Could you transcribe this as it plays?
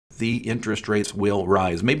the interest rates will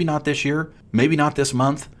rise. Maybe not this year, maybe not this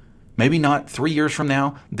month, maybe not 3 years from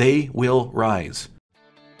now. They will rise.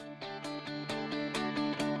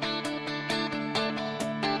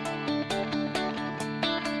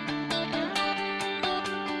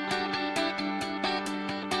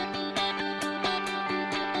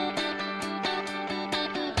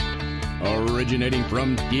 Originating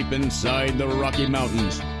from deep inside the Rocky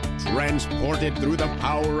Mountains, transported through the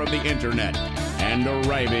power of the internet, and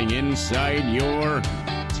arriving inside your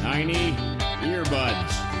tiny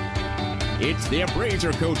earbuds. It's the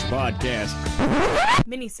Appraiser Coach Podcast.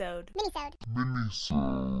 Minisode.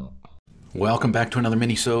 Welcome back to another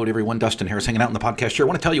mini-sode, everyone. Dustin Harris hanging out in the podcast chair. I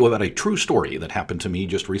want to tell you about a true story that happened to me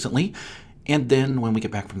just recently. And then when we get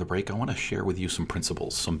back from the break, I want to share with you some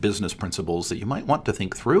principles, some business principles that you might want to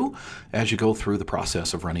think through as you go through the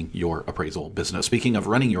process of running your appraisal business. Speaking of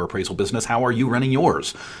running your appraisal business, how are you running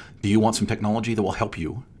yours? Do you want some technology that will help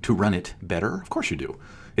you to run it better? Of course you do.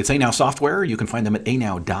 It's Anow Software. You can find them at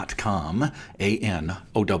anow.com,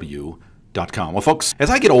 ANOW.com. Well, folks, as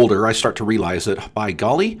I get older, I start to realize that, by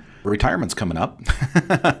golly, retirement's coming up.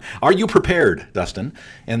 Are you prepared, Dustin?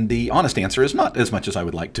 And the honest answer is not as much as I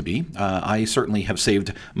would like to be. I certainly have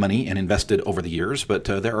saved money and invested over the years, but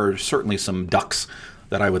there are certainly some ducks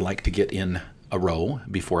that I would like to get in a row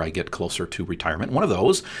before I get closer to retirement. One of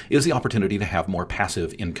those is the opportunity to have more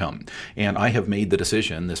passive income. And I have made the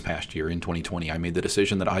decision this past year in 2020, I made the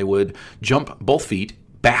decision that I would jump both feet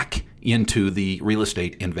back into the real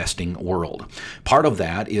estate investing world. Part of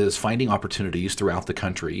that is finding opportunities throughout the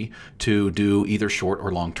country to do either short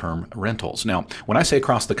or long-term rentals. Now, when I say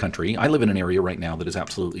across the country, I live in an area right now that is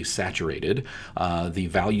absolutely saturated. The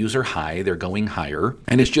values are high, they're going higher,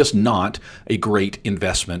 and it's just not a great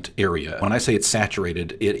investment area. When I say it's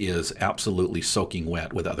saturated, it is absolutely soaking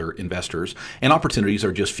wet with other investors, and opportunities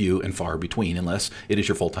are just few and far between unless it is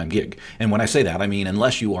your full-time gig. And when I say that, I mean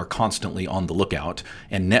unless you are constantly on the lookout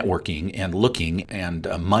and networking and looking and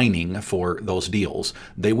mining for those deals,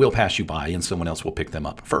 they will pass you by and someone else will pick them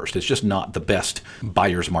up first. It's just not the best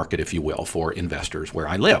buyer's market, if you will, for investors where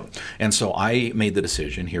I live. And so I made the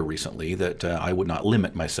decision here recently that I would not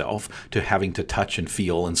limit myself to having to touch and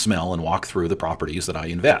feel and smell and walk through the properties that I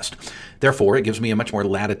invest. Therefore, it gives me a much more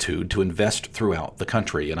latitude to invest throughout the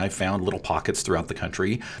country. And I found little pockets throughout the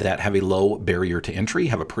country that have a low barrier to entry,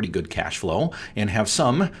 have a pretty good cash flow, and have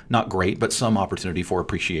some, not great, but some opportunity for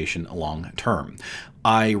appreciation long term.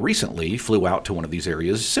 I recently flew out to one of these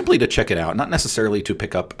areas simply to check it out, not necessarily to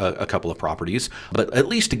pick up a couple of properties, but at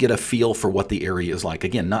least to get a feel for what the area is like.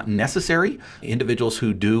 Again, not necessary. Individuals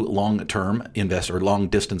who do long-term invest, or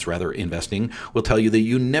long-distance rather, investing will tell you that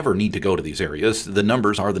you never need to go to these areas. The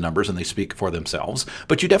numbers are the numbers and they speak for themselves,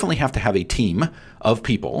 but you definitely have to have a team of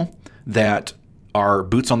people that are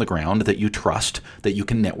boots on the ground, that you trust, that you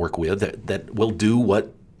can network with, that will do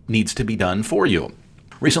what needs to be done for you.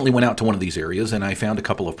 Recently went out to one of these areas and I found a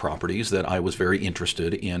couple of properties that I was very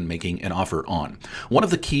interested in making an offer on. One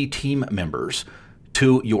of the key team members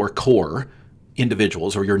to your core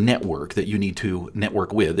individuals or your network that you need to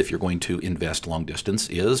network with if you're going to invest long distance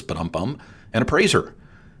is, an appraiser.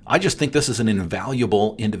 I just think this is an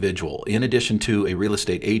invaluable individual. In addition to a real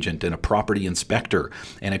estate agent and a property inspector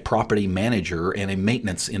and a property manager and a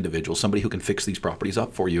maintenance individual, somebody who can fix these properties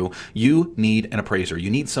up for you, you need an appraiser. You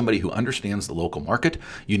need somebody who understands the local market.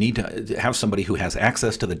 You need to have somebody who has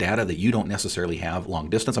access to the data that you don't necessarily have long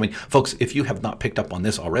distance. I mean, folks, if you have not picked up on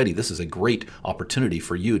this already, this is a great opportunity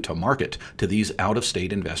for you to market to these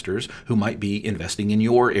out-of-state investors who might be investing in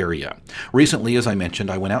your area. Recently, as I mentioned,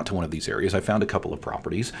 I went out to one of these areas. I found a couple of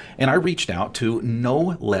properties. And I reached out to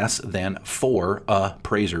no less than 4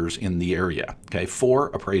 appraisers in the area. Okay, 4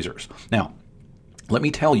 appraisers. Now, let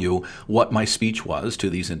me tell you what my speech was to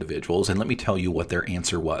these individuals, and let me tell you what their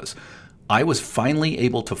answer was. I was finally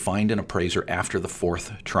able to find an appraiser after the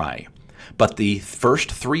 4th try. But the first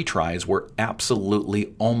 3 tries were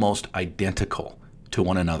absolutely almost identical to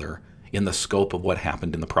one another in the scope of what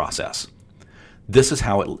happened in the process. This is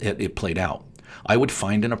how it played out. I would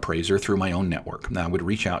find an appraiser through my own network. Now, I would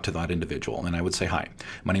reach out to that individual and I would say, hi,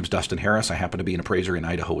 my name's Dustin Harris. I happen to be an appraiser in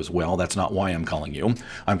Idaho as well. That's not why I'm calling you.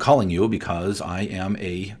 I'm calling you because I am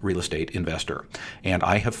a real estate investor and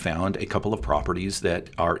I have found a couple of properties that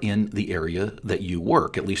are in the area that you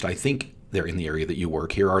work. At least I think they're in the area that you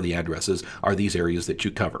work. Here are the addresses. Are these areas that you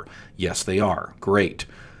cover? Yes, they are. Great.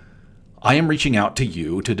 I am reaching out to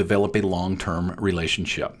you to develop a long-term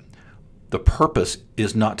relationship. The purpose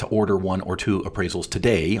is not to order 1 or 2 appraisals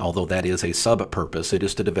today, although that is a sub-purpose. It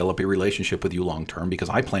is to develop a relationship with you long-term because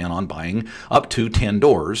I plan on buying up to 10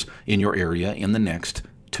 doors in your area in the next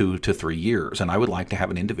 2 to 3 years. And I would like to have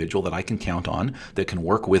an individual that I can count on that can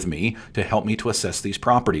work with me to help me to assess these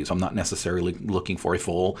properties. I'm not necessarily looking for a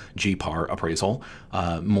full GPAR appraisal.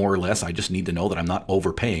 More or less, I just need to know that I'm not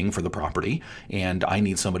overpaying for the property, and I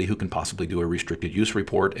need somebody who can possibly do a restricted use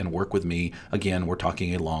report and work with me. Again, we're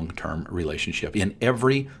talking a long-term relationship. In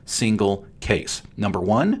every single case, number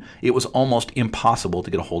one, it was almost impossible to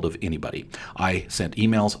get a hold of anybody. I sent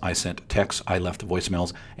emails, I sent texts, I left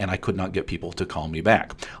voicemails, and I could not get people to call me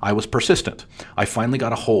back. I was persistent. I finally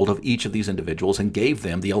got a hold of each of these individuals and gave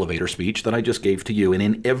them the elevator speech that I just gave to you. And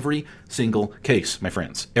in every single case, my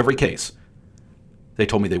friends, every case, they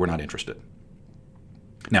told me they were not interested.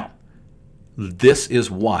 Now, this is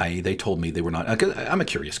why they told me they were not. I'm a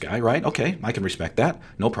curious guy, right? Okay, I can respect that.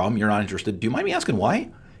 No problem. You're not interested. Do you mind me asking why?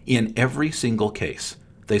 In every single case,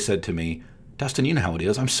 they said to me, Dustin, you know how it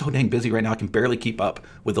is. I'm so dang busy right now. I can barely keep up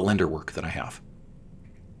with the lender work that I have.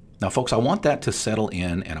 Now, folks, I want that to settle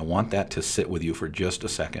in, and I want that to sit with you for just a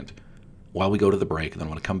second while we go to the break. And then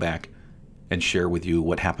I want to come back and share with you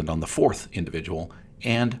what happened on the fourth individual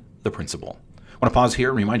and the principal. I want to pause here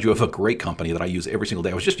and remind you of a great company that I use every single day.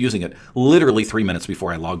 I was just using it literally 3 minutes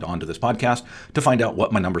before I logged on to this podcast to find out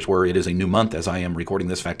what my numbers were. It is a new month as I am recording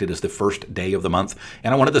this. In fact, it is the first day of the month,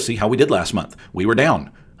 and I wanted to see how we did last month. We were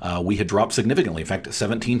down. We had dropped significantly, in fact,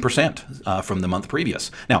 17% from the month previous.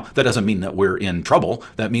 Now, that doesn't mean that we're in trouble.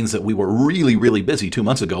 That means that we were really, really busy 2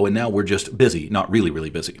 months ago, and now we're just busy, not really, really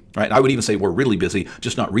busy. Right? I would even say we're really busy,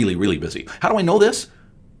 just not really, really busy. How do I know this?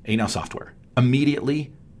 ANOW software.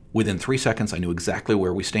 Immediately, within 3 seconds, I knew exactly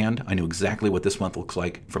where we stand. I knew exactly what this month looks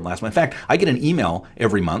like from last month. In fact, I get an email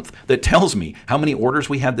every month that tells me how many orders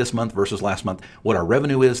we had this month versus last month, what our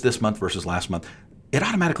revenue is this month versus last month. It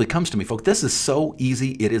automatically comes to me, folks. This is so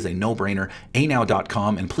easy. It is a no-brainer.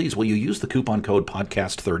 ANOW.com. And please, will you use the coupon code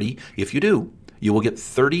podcast30? If you do, you will get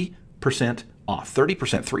 30% off.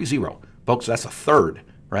 30%, 30. Folks, that's a third,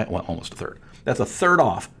 right? Well, almost a third. That's a third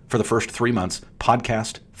off for the first 3 months.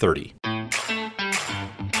 Podcast30.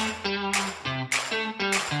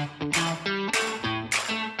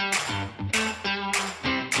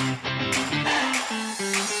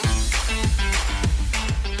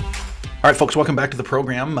 All right, folks, welcome back to the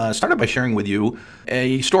program. Started by sharing with you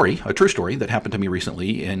a story, a true story that happened to me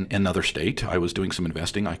recently in another state. I was doing some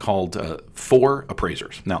investing. I called 4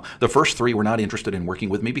 appraisers. Now, the first 3 were not interested in working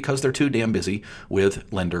with me because they're too damn busy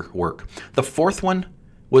with lender work. The fourth one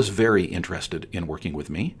was very interested in working with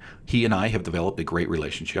me. He and I have developed a great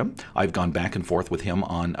relationship. I've gone back and forth with him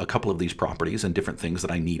on a couple of these properties and different things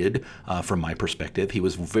that I needed from my perspective. He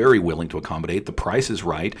was very willing to accommodate. The price is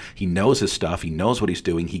right. He knows his stuff. He knows what he's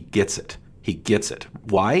doing. He gets it. He gets it.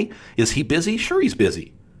 Why? Is he busy? Sure, he's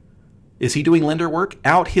busy. Is he doing lender work?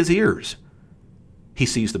 Out his ears. He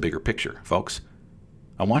sees the bigger picture, folks.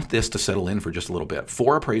 I want this to settle in for just a little bit.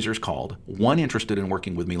 4 appraisers called, 1 interested in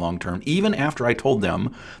working with me long term, even after I told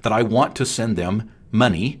them that I want to send them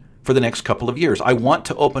money for the next couple of years. I want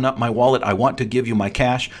to open up my wallet. I want to give you my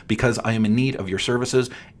cash because I am in need of your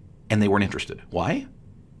services. And they weren't interested. Why?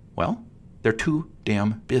 Well, they're too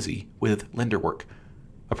damn busy with lender work.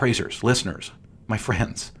 Appraisers, listeners, my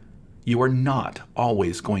friends, you are not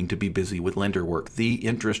always going to be busy with lender work. The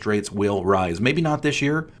interest rates will rise. Maybe not this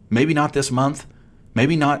year, maybe not this month,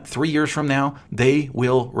 maybe not 3 years from now. They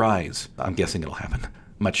will rise. I'm guessing it'll happen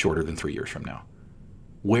much shorter than 3 years from now.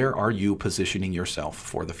 Where are you positioning yourself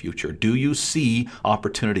for the future? Do you see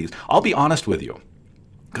opportunities? I'll be honest with you.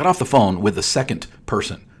 Got off the phone with the second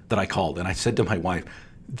person that I called, and I said to my wife,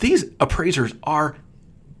 these appraisers are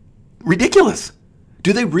ridiculous.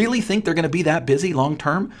 Do they really think they're going to be that busy long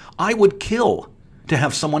term? I would kill to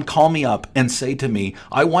have someone call me up and say to me,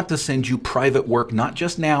 I want to send you private work, not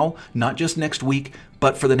just now, not just next week,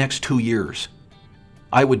 but for the next 2 years.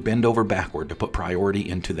 I would bend over backward to put priority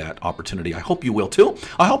into that opportunity. I hope you will too.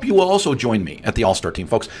 I hope you will also join me at the All-Star Team.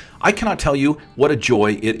 Folks, I cannot tell you what a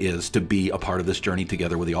joy it is to be a part of this journey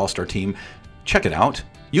together with the All-Star Team. Check it out.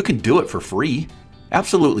 You can do it for free.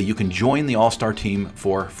 Absolutely, you can join the All-Star Team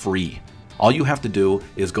for free. All you have to do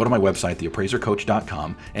is go to my website,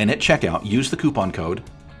 theappraisercoach.com, and at checkout, use the coupon code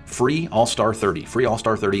FREEALLSTAR30,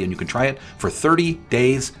 FREEALLSTAR30, and you can try it for 30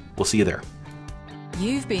 days. We'll see you there.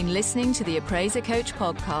 You've been listening to the Appraiser Coach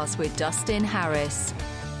podcast with Dustin Harris.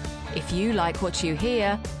 If you like what you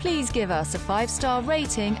hear, please give us a 5-star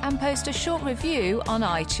rating and post a short review on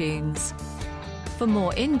iTunes. For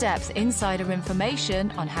more in-depth insider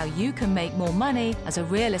information on how you can make more money as a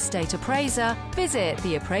real estate appraiser, visit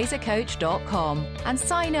theappraisercoach.com and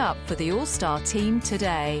sign up for the All-Star Team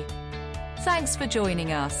today. Thanks for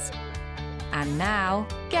joining us. And now,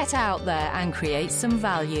 get out there and create some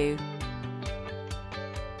value.